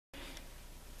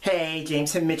Hey,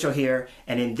 James Himm Mitchell here,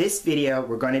 and in this video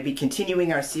we're going to be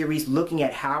continuing our series looking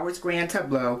at Howard's Grand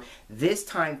Tableau, this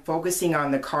time focusing on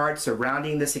the cards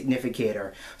surrounding the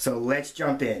Significator. So let's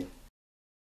jump in.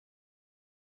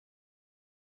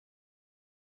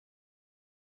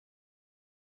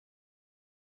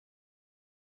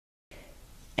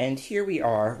 And here we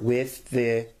are with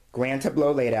the Grand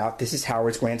Tableau laid out. This is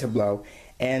Howard's Grand Tableau,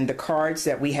 and the cards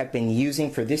that we have been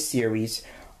using for this series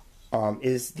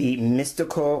is the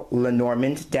Mystical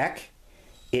Lenormand deck.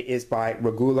 It is by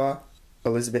Regula,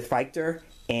 Elizabeth Fiechter,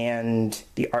 and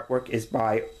the artwork is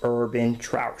by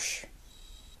Trösch.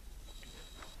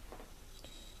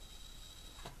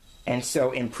 And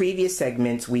so in previous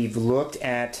segments we've looked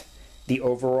at the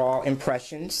overall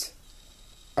impressions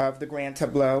of the Grand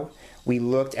Tableau. We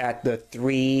looked at the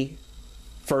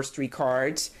first three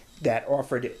cards that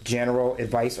offered general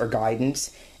advice or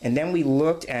guidance, and then we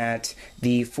looked at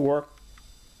the four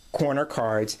corner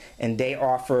cards, and they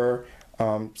offer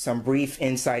some brief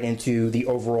insight into the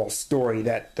overall story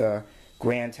that the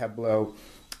Grand Tableau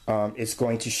is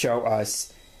going to show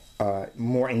us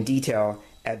more in detail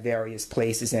at various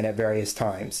places and at various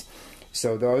times.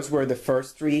 So those were the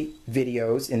first three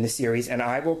videos in the series, and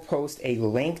I will post a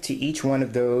link to each one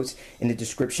of those in the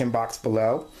description box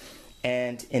below.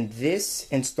 And in this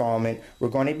installment, we're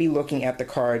going to be looking at the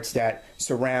cards that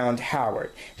surround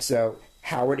Howard. So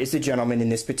Howard is the gentleman in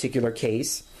this particular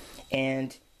case,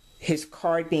 and his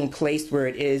card being placed where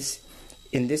it is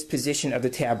in this position of the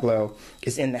tableau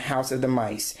is in the House of the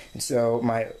Mice. And so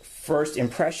my first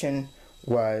impression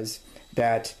was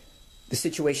that the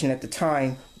situation at the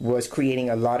time was creating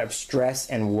a lot of stress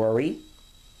and worry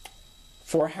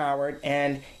for Howard,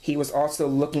 and he was also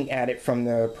looking at it from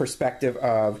the perspective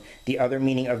of the other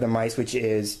meaning of the mice, which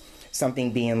is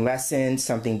something being lessened,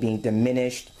 something being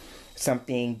diminished,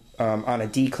 something on a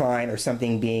decline, or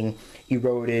something being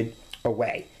eroded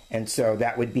away. And so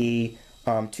that would be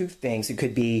two things. It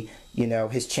could be,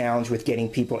 his challenge with getting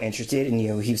people interested, and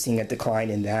he's seeing a decline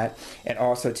in that, and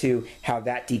also too how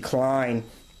that decline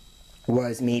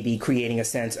was maybe creating a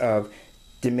sense of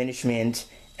diminishment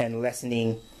and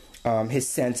lessening his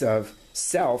sense of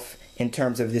self in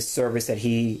terms of this service that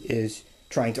he is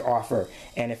trying to offer.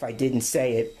 And if I didn't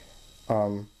say it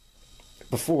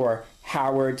before,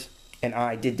 Howard and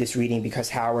I did this reading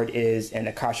because Howard is an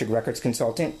Akashic Records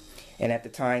Consultant, and at the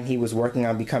time he was working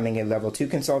on becoming a level 2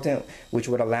 consultant, which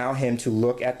would allow him to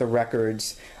look at the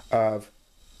records of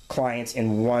clients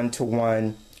in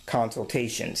one-to-one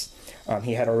consultations.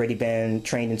 He had already been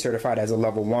trained and certified as a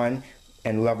level 1,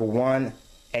 and level 1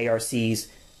 ARCs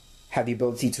have the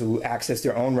ability to access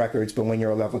their own records, but when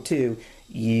you're a level 2,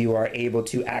 you are able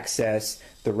to access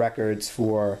the records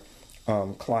for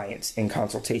clients in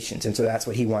consultations. And so that's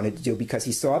what he wanted to do, because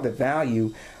he saw the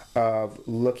value of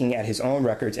looking at his own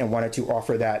records and wanted to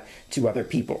offer that to other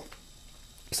people.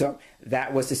 So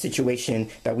that was the situation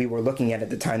that we were looking at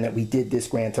the time that we did this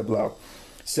Grand Tableau.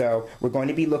 So we're going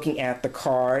to be looking at the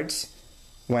cards.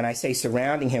 When I say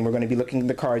surrounding him, we're going to be looking at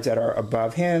the cards that are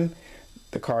above him,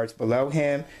 the cards below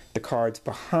him, the cards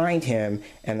behind him,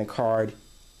 and the card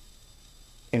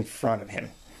in front of him.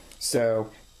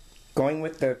 So going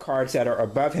with the cards that are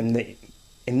above him, the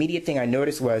immediate thing I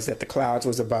noticed was that the clouds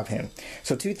was above him.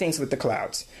 So two things with the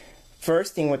clouds.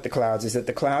 First thing with the clouds is that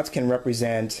the clouds can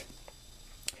represent,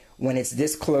 when it's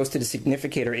this close to the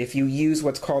significator, if you use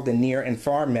what's called the near and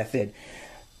far method,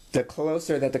 the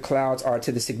closer that the clouds are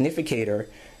to the significator,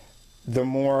 the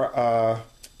more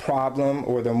problem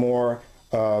or the more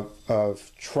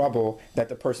of trouble that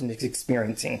the person is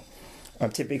experiencing.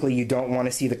 Typically, you don't want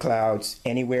to see the clouds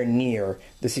anywhere near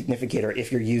the significator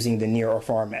if you're using the near or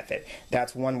far method.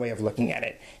 That's one way of looking at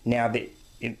it. Now, the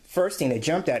first thing that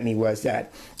jumped at me was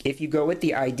that if you go with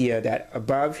the idea that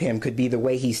above him could be the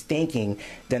way he's thinking,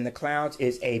 then the clouds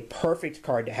is a perfect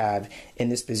card to have in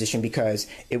this position, because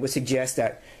it would suggest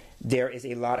that there is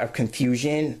a lot of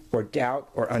confusion or doubt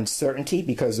or uncertainty,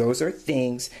 because those are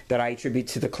things that I attribute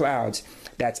to the clouds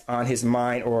that's on his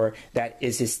mind or that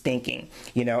is his thinking.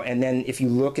 And then if you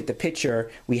look at the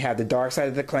picture, we have the dark side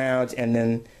of the clouds and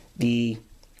then the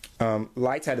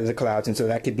light side of the clouds, and so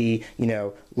that could be,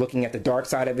 looking at the dark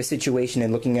side of a situation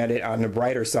and looking at it on the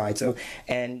brighter side. So,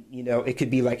 and it could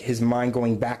be like his mind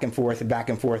going back and forth, back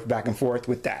and forth, back and forth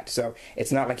with that. So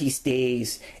it's not like he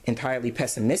stays entirely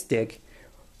pessimistic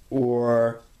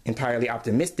or entirely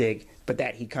optimistic, but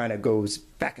that he kind of goes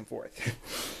back and forth.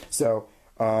 So,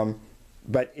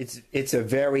 but it's a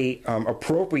very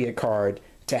appropriate card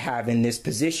to have in this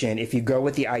position if you go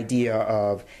with the idea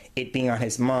of it being on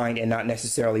his mind and not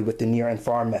necessarily with the near and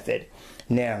far method.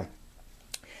 Now,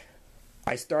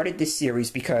 I started this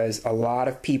series because a lot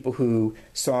of people who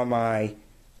saw my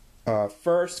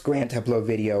first Grand Tableau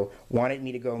video wanted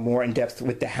me to go more in depth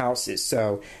with the houses.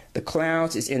 So the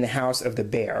clouds is in the house of the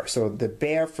bear. So the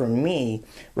bear for me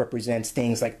represents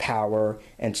things like power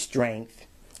and strength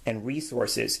and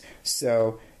resources.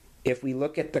 So if we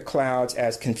look at the clouds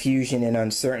as confusion and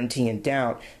uncertainty and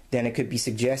doubt, then it could be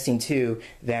suggesting too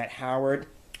that Howard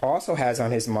also has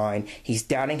on his mind, he's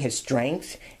doubting his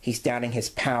strength, he's doubting his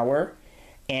power,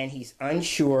 and he's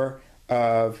unsure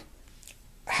of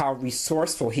how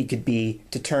resourceful he could be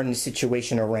to turn the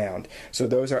situation around. So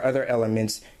those are other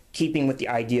elements, keeping with the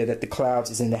idea that the clouds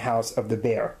is in the house of the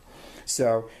bear.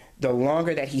 So the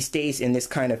longer that he stays in this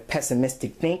kind of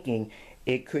pessimistic thinking,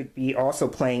 it could be also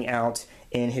playing out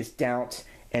in his doubt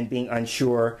and being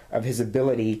unsure of his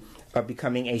ability of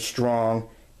becoming a strong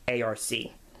ARC.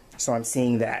 So I'm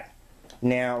seeing that.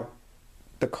 Now,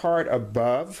 the card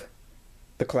above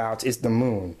the clouds is the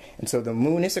moon. And so the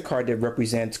moon is a card that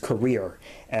represents career.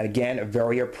 And again, a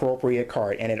very appropriate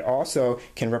card. And it also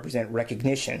can represent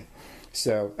recognition.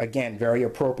 So again, very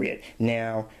appropriate.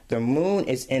 Now, the moon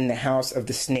is in the house of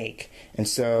the snake. And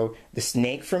so the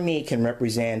snake for me can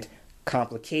represent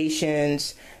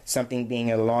complications, something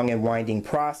being a long and winding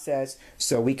process.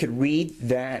 So we could read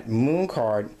that moon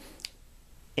card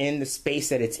in the space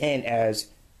that it's in as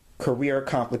career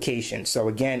complications. So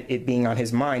again, it being on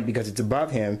his mind because it's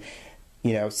above him,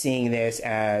 you know, seeing this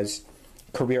as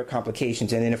career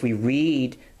complications. And then if we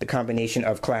read the combination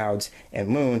of clouds and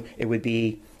moon, it would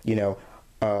be, you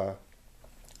know,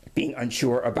 being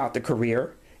unsure about the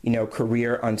career, you know,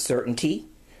 career uncertainty,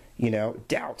 you know,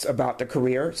 doubts about the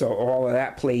career. So all of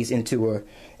that plays into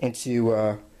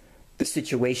the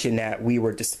situation that we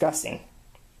were discussing.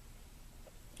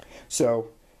 So,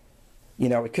 you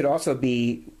know, it could also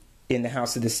be in the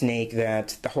house of the snake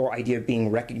that the whole idea of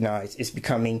being recognized is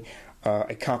becoming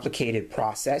a complicated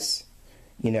process,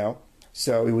 you know.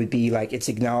 So it would be like it's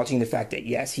acknowledging the fact that,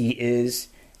 yes, he is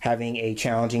having a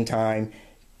challenging time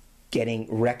getting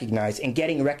recognized, and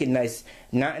getting recognized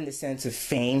not in the sense of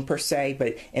fame per se,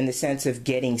 but in the sense of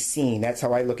getting seen. That's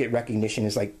how I look at recognition,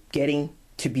 is like getting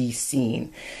to be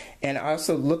seen. And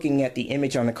also looking at the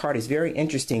image on the card is very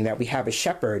interesting that we have a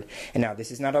shepherd. And now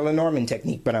this is not a Lenormand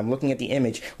technique, but I'm looking at the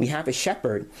image. We have a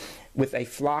shepherd with a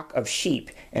flock of sheep.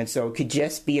 And so it could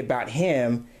just be about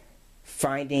him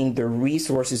finding the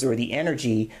resources or the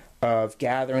energy of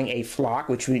gathering a flock,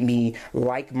 which would be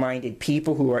like-minded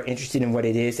people who are interested in what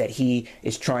it is that he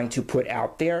is trying to put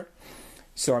out there.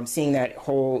 So I'm seeing that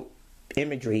whole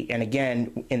imagery. And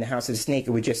again, in the house of the snake,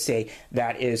 it would just say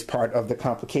that is part of the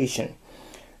complication.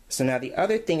 So now the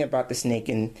other thing about the snake,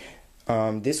 and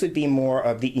this would be more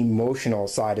of the emotional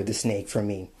side of the snake for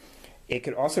me. It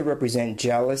could also represent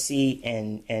jealousy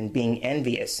and being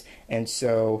envious. And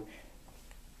so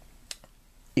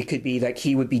it could be like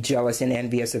he would be jealous and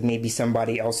envious of maybe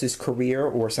somebody else's career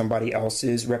or somebody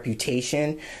else's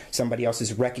reputation, somebody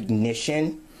else's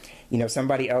recognition. You know,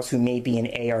 somebody else who may be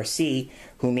an ARC,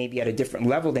 who may be at a different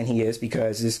level than he is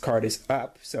because this card is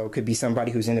up. So it could be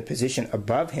somebody who's in a position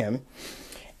above him.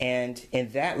 And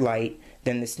in that light,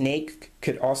 then the snake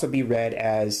could also be read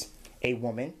as a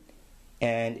woman.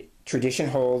 And tradition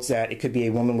holds that it could be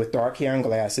a woman with dark hair and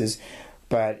glasses.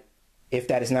 But if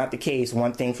that is not the case,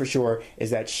 one thing for sure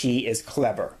is that she is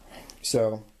clever.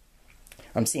 So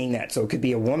I'm seeing that. So it could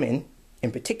be a woman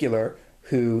in particular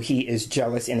who he is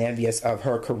jealous and envious of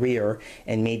her career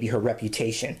and maybe her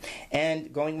reputation.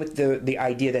 And going with the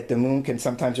idea that the moon can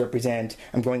sometimes represent,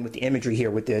 I'm going with the imagery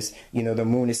here with this, you know, the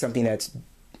moon is something that's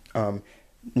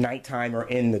nighttime or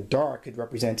in the dark, could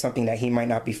represent something that he might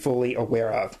not be fully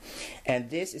aware of. And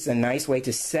this is a nice way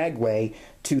to segue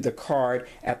to the card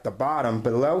at the bottom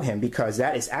below him, because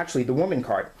that is actually the woman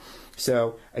card.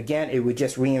 So again, it would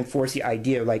just reinforce the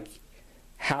idea of like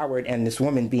Howard and this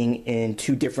woman being in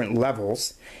two different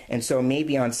levels. And so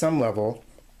maybe on some level,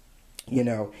 you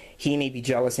know, he may be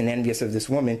jealous and envious of this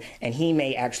woman, and he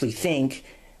may actually think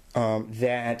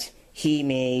that he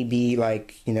may be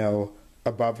like, you know,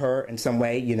 above her in some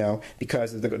way, you know,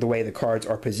 because of the way the cards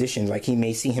are positioned. Like he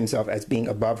may see himself as being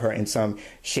above her in some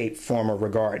shape, form, or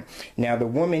regard. Now the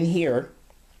woman here,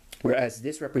 whereas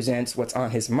this represents what's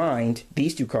on his mind,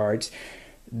 these two cards,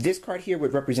 this card here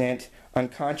would represent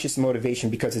unconscious motivation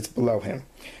because it's below him.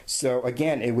 So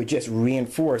again, it would just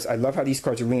reinforce, I love how these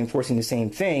cards are reinforcing the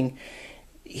same thing.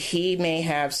 He may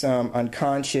have some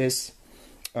unconscious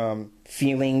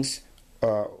feelings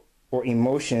or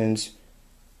emotions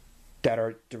that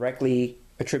are directly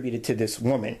attributed to this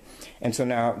woman. And so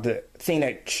now the thing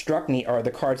that struck me are the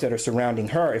cards that are surrounding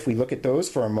her. If we look at those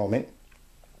for a moment,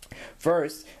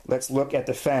 First, let's look at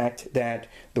the fact that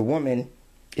the woman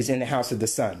is in the house of the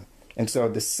sun. And so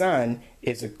the sun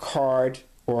is a card,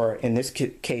 or in this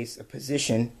case, a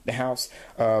position, the house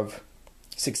of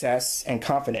success and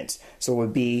confidence. So it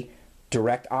would be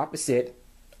direct opposite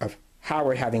of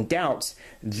Howard having doubts.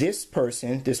 This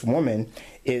person, this woman,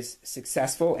 is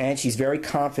successful and she's very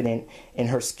confident in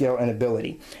her skill and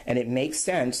ability. And it makes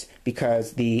sense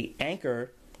because the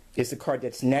anchor is the card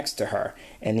that's next to her.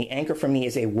 And the anchor for me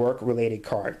is a work-related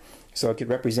card. So it could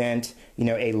represent,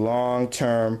 a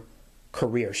long-term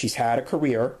career. She's had a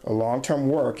career, a long-term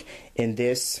work in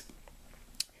this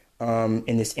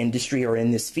industry or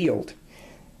in this field.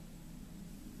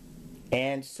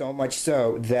 And so much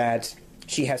so that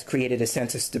she has created a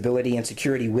sense of stability and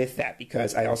security with that,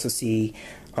 because I also see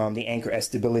the anchor as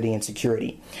stability and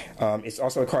security. It's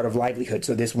also a card of livelihood.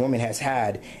 So this woman has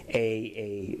had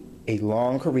a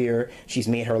long career. She's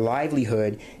made her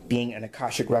livelihood being an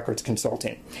Akashic Records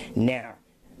consultant. Now,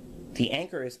 the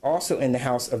anchor is also in the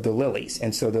house of the lilies.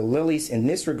 And so the lilies in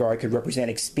this regard could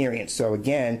represent experience. So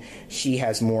again, she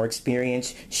has more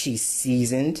experience. She's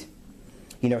seasoned.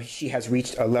 She has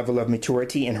reached a level of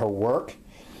maturity in her work.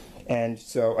 And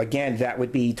so again, that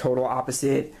would be total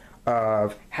opposite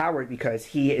of Howard, because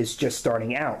he is just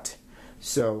starting out.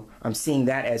 So I'm seeing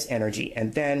that as energy.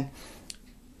 And then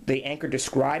the anchor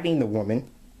describing the woman,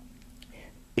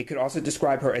 it could also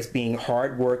describe her as being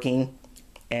hardworking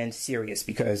and serious,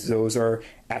 because those are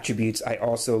attributes I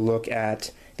also look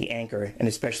at the anchor, and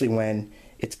especially when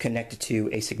it's connected to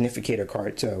a significator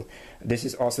card. So this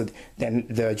is also, then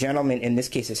the gentleman in this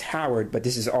case is Howard, but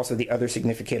this is also the other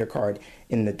significator card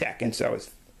in the deck. And so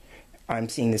I'm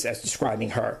seeing this as describing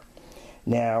her.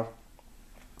 Now,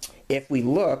 if we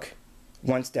look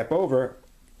one step over,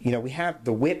 we have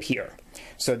the whip here.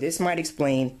 So this might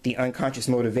explain the unconscious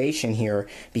motivation here,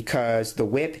 because the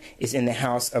whip is in the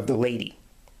house of the lady.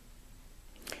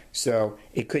 So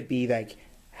it could be like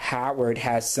Howard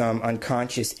has some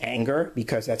unconscious anger,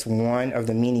 because that's one of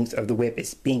the meanings of the whip,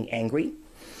 is being angry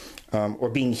or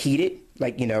being heated.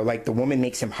 Like the woman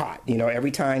makes him hot.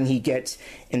 Every time he gets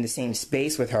in the same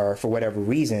space with her for whatever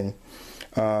reason,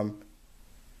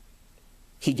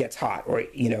 he gets hot, or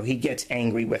he gets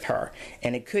angry with her.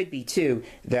 And it could be too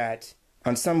that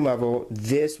on some level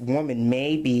this woman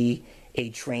may be a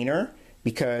trainer,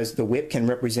 because the whip can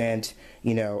represent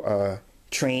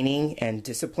training and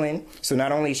discipline. So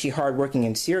not only is she hardworking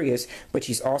and serious, but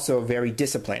she's also very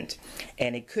disciplined.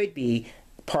 And it could be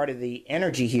part of the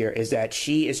energy here is that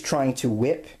she is trying to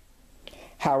whip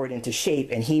Howard into shape,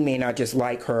 and he may not just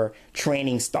like her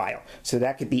training style. So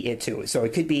that could be it too. So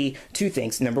it could be two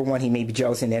things. Number one, he may be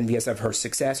jealous and envious of her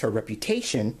success, her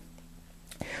reputation.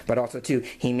 But also too,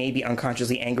 he may be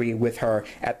unconsciously angry with her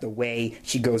at the way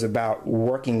she goes about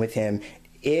working with him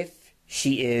if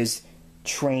she is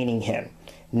training him.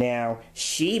 Now,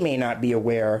 she may not be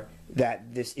aware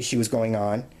that this issue is going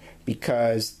on,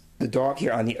 because the dog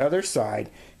here on the other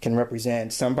side can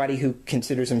represent somebody who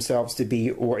considers themselves to be,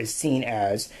 or is seen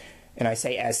as, and I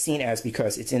say as seen as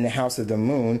because it's in the house of the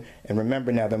moon. And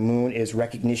remember now, the moon is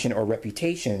recognition or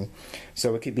reputation.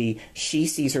 So it could be she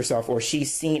sees herself, or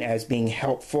she's seen as being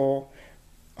helpful,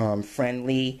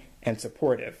 friendly, and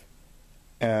supportive.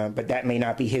 But that may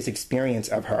not be his experience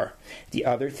of her. The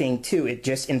other thing too, it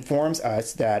just informs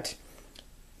us that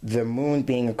the moon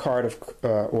being a card of,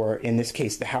 or in this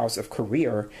case, the house of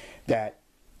career, that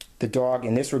the dog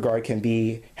in this regard can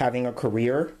be having a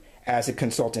career as a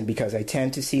consultant, because I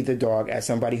tend to see the dog as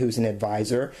somebody who's an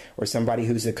advisor or somebody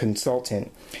who's a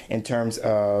consultant in terms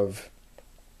of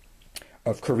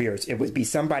careers. It would be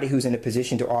somebody who's in a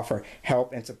position to offer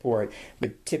help and support,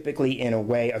 but typically in a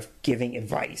way of giving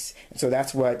advice. So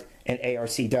that's what an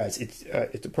ARC does. It's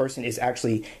if the person is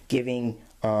actually giving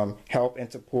help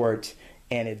and support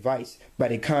and advice,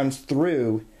 but it comes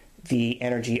through the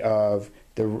energy of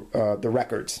the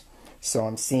records. So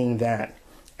I'm seeing that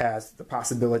as the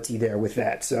possibility there with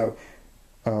that. So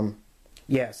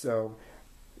yeah, so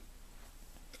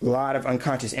a lot of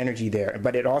unconscious energy there,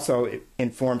 but it also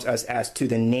informs us as to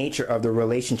the nature of the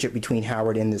relationship between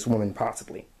Howard and this woman,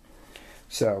 possibly.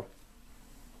 So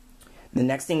the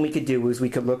next thing we could do is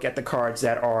we could look at the cards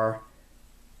that are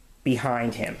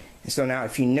behind him. So now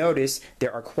if you notice,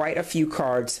 there are quite a few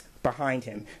cards behind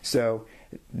him. So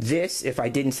this, if I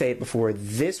didn't say it before,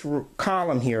 this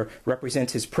column here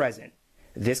represents his present.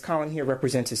 This column here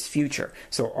represents his future.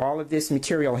 So all of this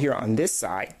material here on this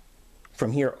side,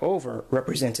 from here over,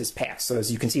 represents his past. So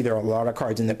as you can see, there are a lot of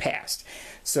cards in the past.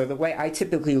 So the way I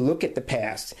typically look at the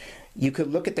past, you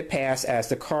could look at the past as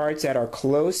the cards that are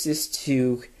closest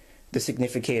to the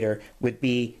significator would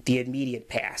be the immediate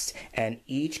past, and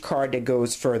each card that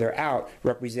goes further out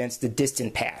represents the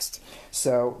distant past.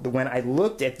 So when I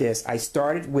looked at this, I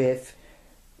started with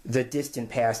the distant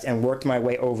past and worked my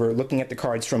way over, looking at the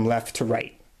cards from left to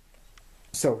right.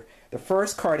 So the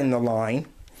first card in the line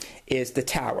is the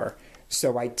Tower.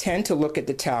 So I tend to look at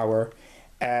the Tower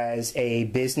as a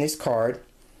business card.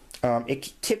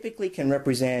 It typically can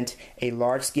represent a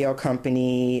large-scale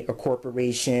company, a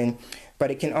corporation,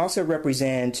 but it can also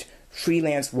represent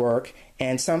freelance work,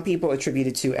 and some people attribute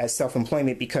it to as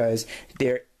self-employment because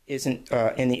there isn't,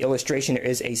 in the illustration, there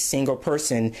is a single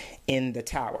person in the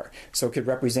Tower. So it could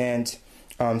represent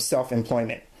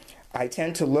self-employment. I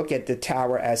tend to look at the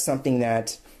Tower as something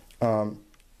that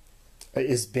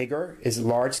is bigger, is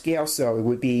large-scale, so it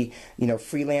would be,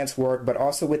 freelance work, but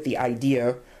also with the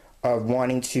idea of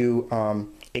wanting to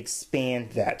expand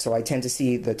that. So I tend to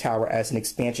see the Tower as an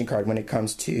expansion card when it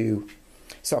comes to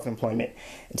self-employment.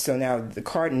 And so now the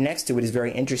card next to it is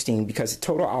very interesting because it's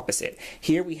total opposite.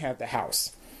 Here we have the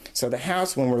House. So the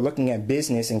House, when we're looking at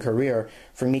business and career,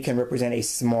 for me can represent a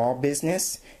small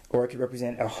business or it could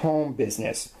represent a home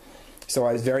business. So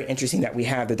it's very interesting that we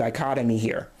have the dichotomy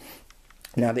here.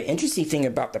 Now the interesting thing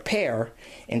about the pair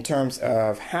in terms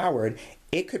of Howard,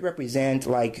 it could represent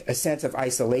like a sense of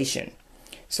isolation.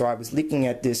 So I was looking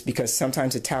at this because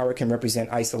sometimes the Tower can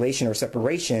represent isolation or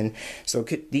separation. So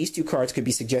these two cards could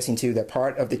be suggesting too that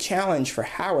part of the challenge for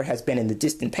Howard has been in the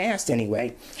distant past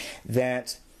anyway,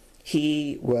 that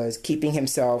he was keeping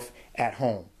himself at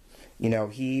home.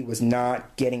 He was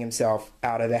not getting himself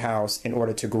out of the house in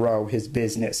order to grow his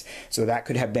business. So that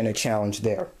could have been a challenge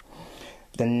there.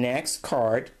 The next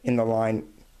card in the line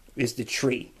is the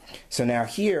Tree. So now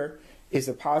here is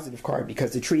a positive card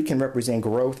because the tree can represent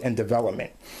growth and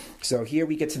development. So here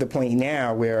we get to the point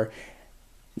now where,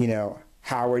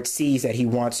 Howard sees that he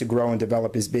wants to grow and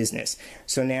develop his business.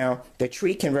 So now the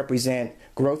tree can represent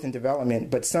growth and development,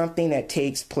 but something that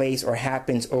takes place or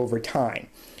happens over time.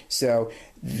 So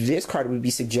this card would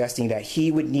be suggesting that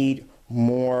he would need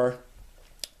more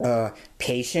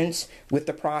patience with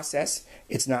the process.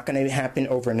 It's not going to happen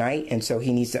overnight, and so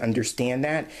he needs to understand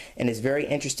that. And it's very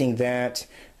interesting that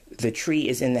the tree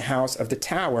is in the house of the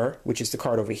Tower, which is the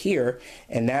card over here,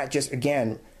 and that just,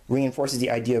 again, reinforces the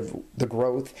idea of the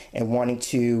growth and wanting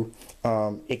to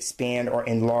expand or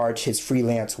enlarge his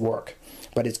freelance work.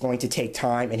 But it's going to take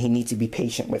time, and he needs to be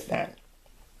patient with that.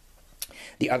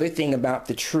 The other thing about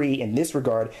the tree in this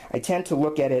regard, I tend to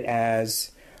look at it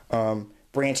as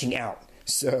branching out.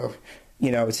 So,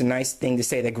 it's a nice thing to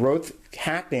say that growth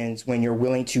happens when you're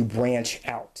willing to branch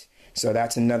out. So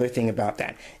that's another thing about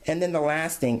that. And then the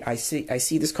last thing, I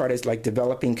see this card as like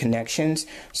developing connections.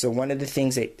 So one of the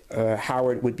things that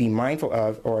Howard would be mindful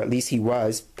of, or at least he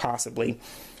was possibly,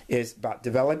 is about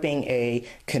developing a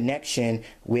connection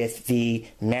with the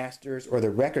masters or the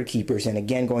record keepers. And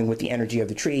again, going with the energy of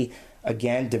the tree,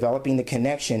 again, developing the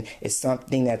connection is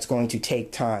something that's going to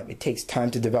take time. It takes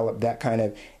time to develop that kind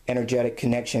of energetic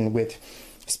connection with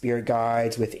spirit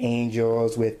guides, with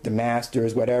angels, with the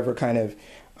masters, whatever kind of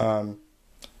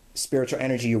spiritual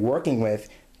energy you're working with.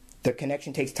 The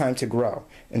connection takes time to grow.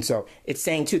 And so it's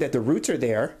saying too that the roots are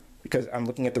there, because I'm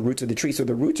looking at the roots of the tree, so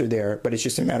the roots are there, but it's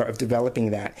just a matter of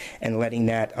developing that and letting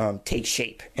that take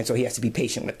shape. And so he has to be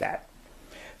patient with that.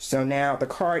 So now the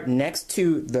card next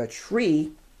to the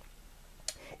tree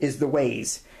is the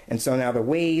ways. And so now the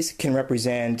ways can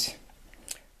represent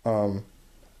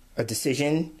a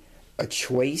decision, a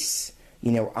choice,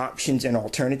 options and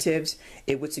alternatives.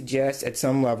 It would suggest at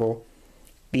some level,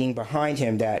 being behind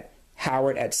him, that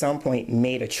Howard at some point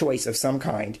made a choice of some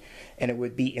kind, and it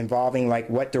would be involving like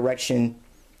what direction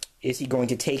is he going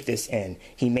to take this in.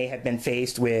 He may have been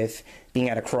faced with being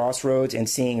at a crossroads and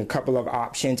seeing a couple of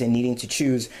options and needing to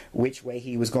choose which way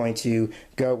he was going to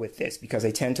go with this, because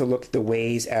I tend to look at the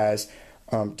ways as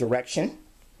direction.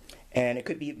 And it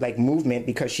could be like movement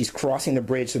because she's crossing the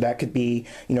bridge. So that could be,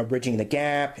 bridging the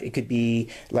gap. It could be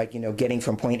like, getting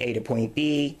from point A to point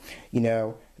B,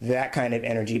 that kind of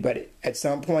energy. But at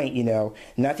some point,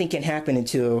 nothing can happen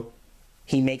until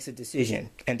he makes a decision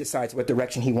and decides what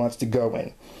direction he wants to go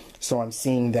in. So I'm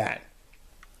seeing that.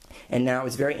 And now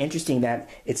it's very interesting that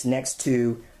it's next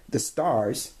to the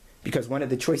stars, because one of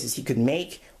the choices he could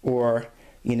make, or,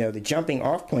 the jumping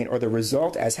off point or the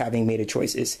result as having made a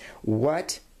choice, is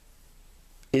what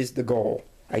is the goal.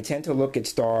 I tend to look at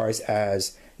stars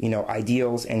as,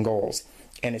 ideals and goals.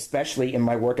 And especially in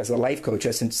my work as a life coach,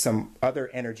 as in some other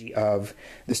energy of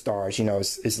the stars,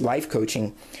 is life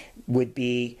coaching would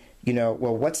be,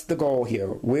 well, what's the goal here?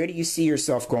 Where do you see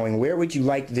yourself going? Where would you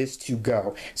like this to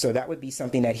go? So that would be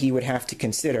something that he would have to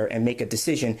consider and make a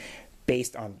decision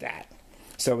based on that.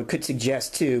 So it could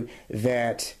suggest too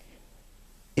that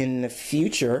in the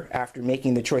future, after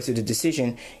making the choice of the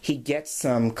decision, he gets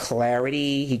some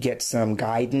clarity, he gets some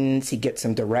guidance, he gets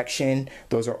some direction.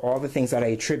 Those are all the things that I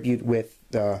attribute with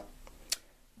the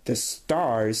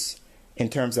stars in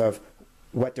terms of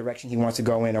what direction he wants to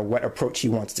go in or what approach he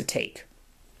wants to take.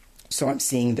 So I'm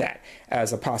seeing that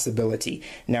as a possibility.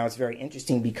 Now it's very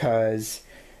interesting because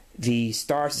the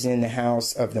stars is in the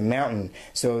house of the mountain.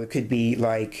 So it could be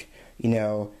like, you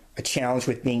know, a challenge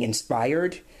with being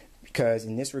inspired, because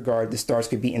in this regard, the stars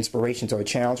could be inspiration. So a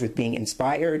challenge with being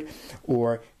inspired,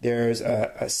 or there's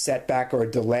a setback or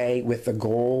a delay with a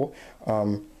goal.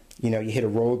 You know, you hit a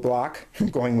roadblock.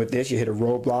 Going with this, you hit a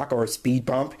roadblock or a speed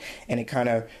bump, and it kind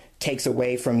of takes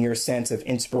away from your sense of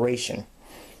inspiration.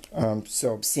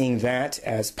 So seeing that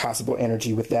as possible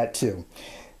energy with that too.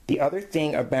 The other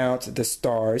thing about the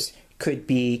stars could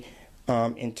be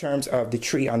in terms of the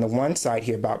tree on the one side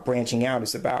here about branching out,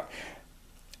 is about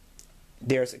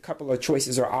there's a couple of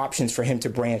choices or options for him to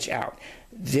branch out.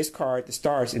 This card, the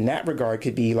stars, in that regard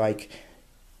could be like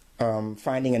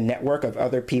finding a network of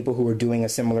other people who are doing a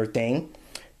similar thing,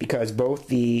 because both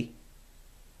the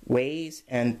ways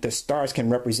and the stars can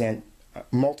represent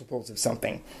multiples of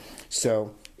something.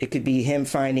 So it could be him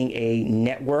finding a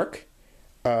network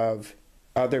of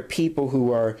other people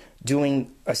who are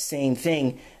doing a same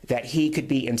thing that he could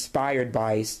be inspired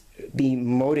by, be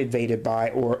motivated by,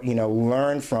 or, you know,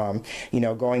 learn from, you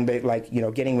know, going back, like, you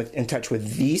know, getting in touch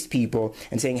with these people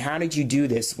and saying, how did you do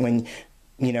this when,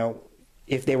 you know,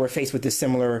 if they were faced with a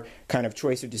similar kind of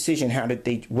choice or decision,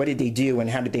 what did they do and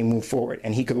how did they move forward?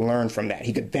 And he could learn from that.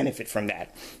 He could benefit from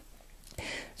that.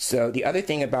 So the other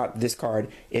thing about this card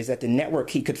is that the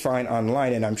network he could find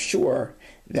online, and I'm sure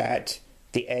that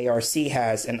the ARC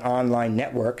has an online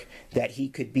network that he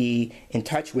could be in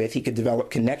touch with, he could develop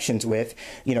connections with,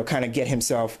 you know, kind of get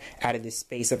himself out of this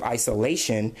space of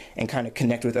isolation and kind of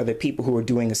connect with other people who are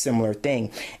doing a similar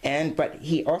thing. But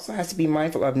he also has to be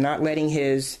mindful of not letting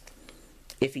his,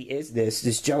 if he is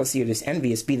this jealousy or this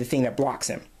envious, be the thing that blocks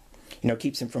him, you know,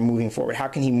 keeps him from moving forward. How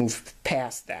can he move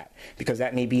past that? Because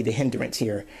that may be the hindrance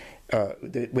here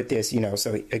with this, you know.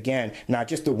 So again, not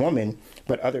just the woman,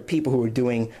 but other people who are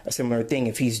doing a similar thing.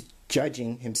 If he's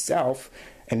judging himself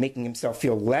and making himself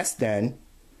feel less than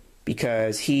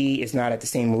because he is not at the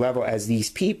same level as these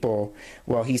people,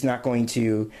 well, he's not going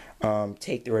to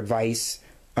take their advice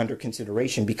under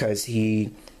consideration, because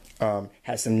he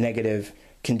has some negative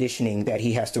conditioning that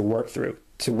he has to work through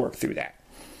that.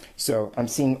 So I'm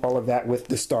seeing all of that with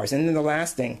the stars. And then the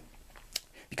last thing,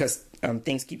 because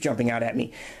things keep jumping out at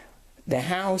me, the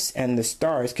house and the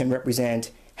stars can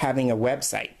represent having a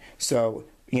website. So,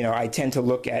 you know, I tend to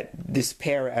look at this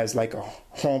pair as like a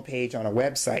home page on a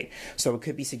website. So it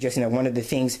could be suggesting that one of the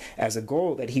things as a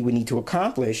goal that he would need to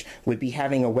accomplish would be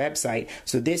having a website.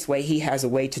 So this way he has a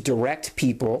way to direct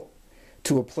people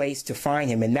to a place to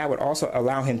find him, and that would also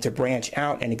allow him to branch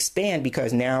out and expand,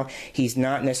 because now he's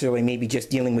not necessarily maybe just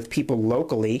dealing with people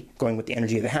locally, going with the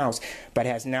energy of the house, but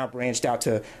has now branched out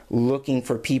to looking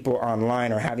for people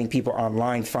online or having people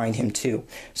online find him too.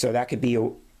 So that could be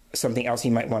something else he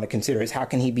might want to consider, is how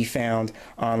can he be found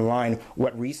online?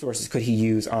 What resources could he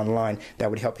use online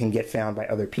that would help him get found by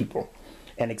other people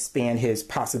and expand his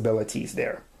possibilities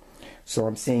there? So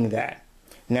I'm seeing that.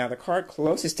 Now the card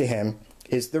closest to him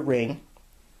is the ring.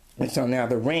 And so now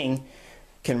the ring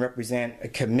can represent a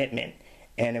commitment,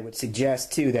 and it would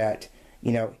suggest too that,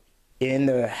 you know, in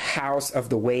the house of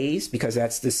the ways, because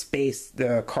that's the space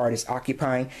the card is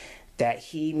occupying, that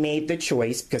he made the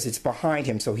choice, because it's behind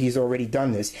him, so he's already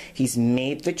done this. He's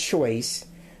made the choice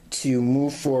to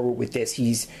move forward with this.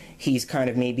 He's kind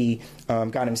of maybe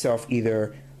got himself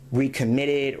either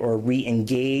recommitted or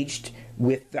re-engaged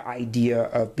with the idea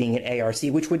of being an ARC,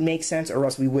 which would make sense, or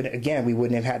else we wouldn't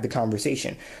have had the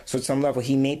conversation. So at some level,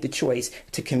 he made the choice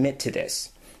to commit to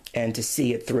this and to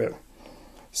see it through.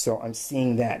 So I'm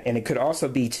seeing that. And it could also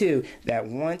be, too, that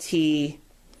once he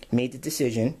made the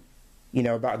decision, you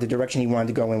know, about the direction he wanted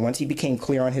to go in, once he became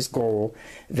clear on his goal,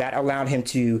 that allowed him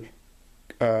to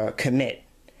commit.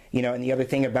 You know, and the other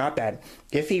thing about that,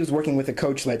 if he was working with a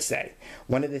coach, let's say,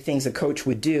 one of the things a coach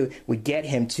would do would get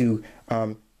him to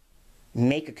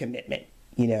make a commitment,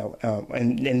 you know,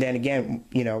 and then again,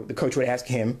 you know, the coach would ask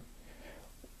him,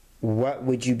 what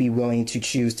would you be willing to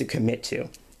choose to commit to?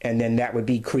 And then that would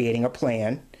be creating a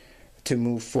plan to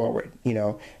move forward, you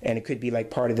know. And it could be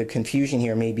like part of the confusion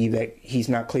here may be that he's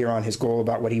not clear on his goal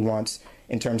about what he wants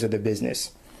in terms of the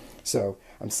business. So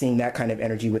I'm seeing that kind of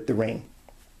energy with the ring.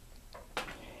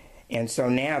 And so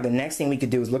now the next thing we could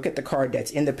do is look at the card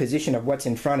that's in the position of what's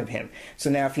in front of him. So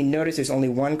now if you notice, there's only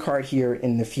one card here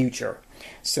in the future.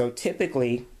 So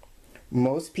typically,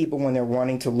 most people, when they're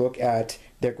wanting to look at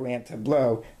their Grand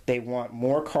Tableau, they want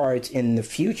more cards in the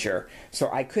future. So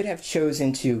I could have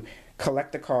chosen to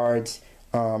collect the cards,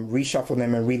 reshuffle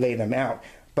them, and relay them out.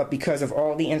 But because of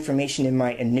all the information in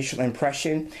my initial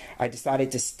impression, I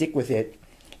decided to stick with it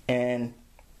and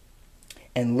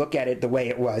look at it the way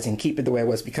it was and keep it the way it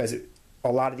was, because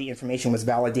a lot of the information was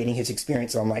validating his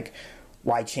experience. So I'm like,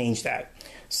 why change that?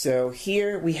 So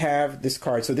here we have this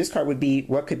card. So this card would be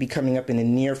what could be coming up in the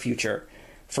near future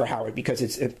for Howard, because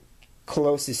it's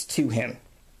closest to him.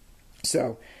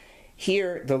 So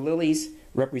here the lilies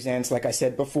represents, like I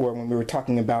said before when we were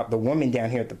talking about the woman down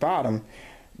here at the bottom,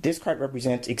 this card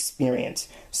represents experience.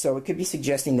 So it could be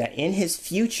suggesting that in his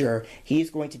future, he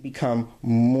is going to become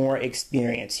more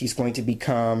experienced. He's going to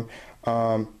become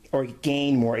or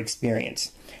gain more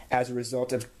experience as a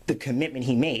result of the commitment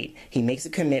he made. He makes a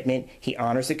commitment, he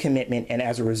honors a commitment, and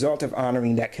as a result of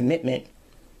honoring that commitment,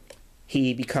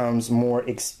 he becomes more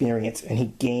experienced and he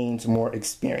gains more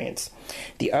experience.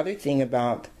 The other thing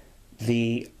about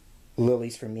the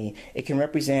lilies for me, it can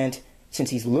represent, since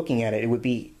he's looking at it, it would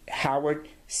be Howard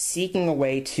seeking a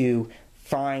way to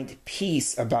find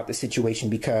peace about the situation,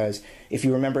 because if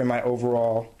you remember in my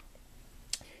overall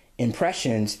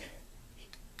impressions,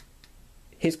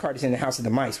 his card is in the house of the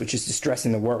mice, which is the stress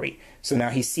and the worry. So now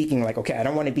he's seeking, like, okay, I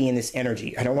don't want to be in this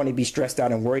energy. I don't want to be stressed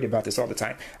out and worried about this all the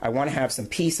time. I want to have some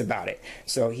peace about it.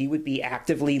 So he would be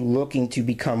actively looking to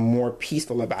become more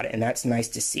peaceful about it. And that's nice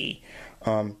to see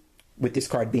with this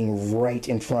card being right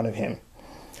in front of him.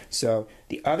 So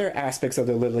the other aspects of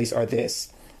the lilies are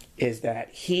this, is that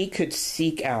he could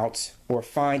seek out or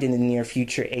find in the near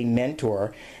future a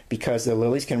mentor, because the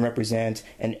lilies can represent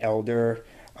an elder,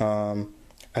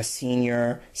 a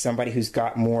senior, somebody who's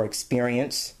got more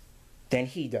experience than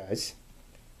he does.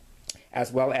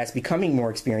 As well as becoming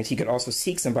more experienced, he could also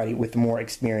seek somebody with more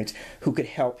experience who could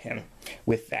help him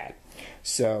with that.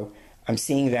 So I'm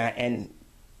seeing that. And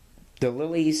the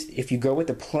lilies, if you go with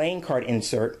the playing card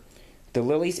insert, the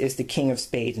lilies is the king of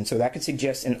spades. And so that could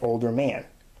suggest an older man,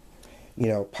 you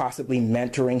know, possibly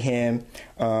mentoring him,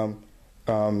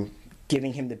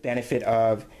 giving him the benefit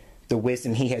of the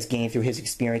wisdom he has gained through his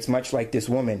experience, much like this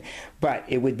woman. But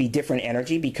it would be different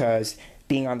energy, because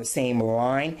being on the same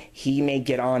line, he may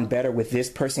get on better with this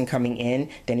person coming in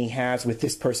than he has with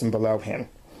this person below him.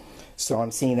 So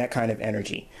I'm seeing that kind of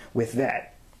energy with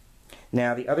that.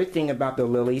 Now, the other thing about the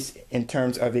lilies, in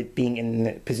terms of it being in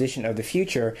the position of the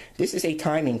future, this is a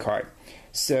timing card.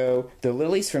 So the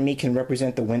lilies for me can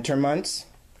represent the winter months,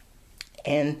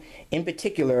 and in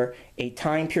particular a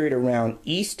time period around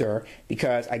Easter,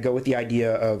 because I go with the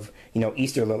idea of, you know,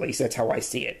 Easter lilies. That's how I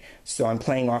see it. So I'm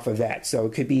playing off of that. So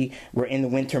it could be we're in the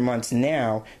winter months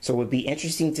now, so it would be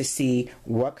interesting to see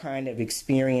what kind of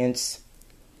experience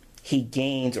he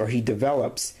gains or he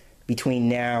develops between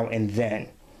now and then.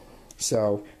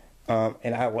 So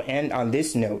and I will end on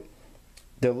this note.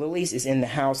 The lilies is in the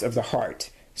house of the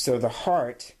heart. So the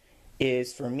heart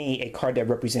is, for me, a card that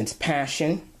represents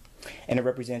passion, and it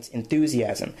represents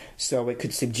enthusiasm. So it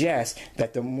could suggest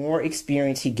that the more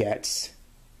experience he gets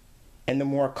and the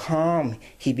more calm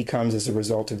he becomes as a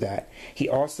result of that, he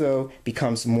also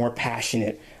becomes more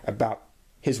passionate about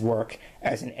his work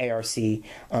as an ARC. He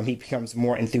becomes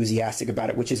more enthusiastic about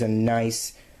it, which is a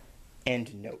nice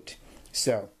end note.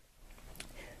 So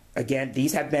again,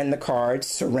 these have been the cards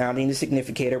surrounding the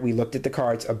Significator. We looked at the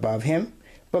cards above him,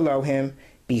 below him,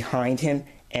 behind him,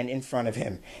 and in front of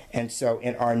him. And so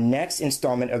in our next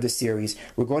installment of the series,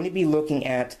 we're going to be looking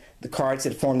at the cards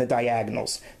that form the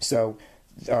diagonals. So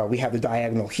we have the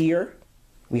diagonal here,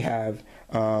 we have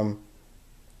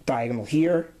diagonal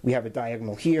here, we have a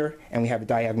diagonal here, and we have a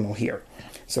diagonal here.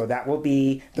 So that will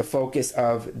be the focus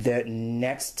of the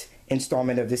next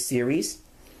installment of this series.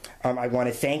 I want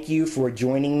to thank you for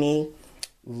joining me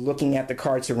looking at the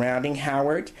cards surrounding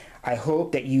Howard. I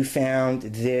hope that you found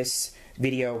this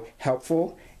video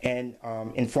helpful and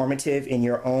informative in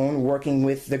your own working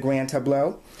with the Grand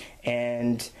Tableau.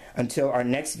 And until our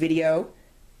next video,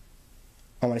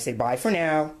 I want to say bye for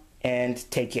now and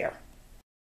take care.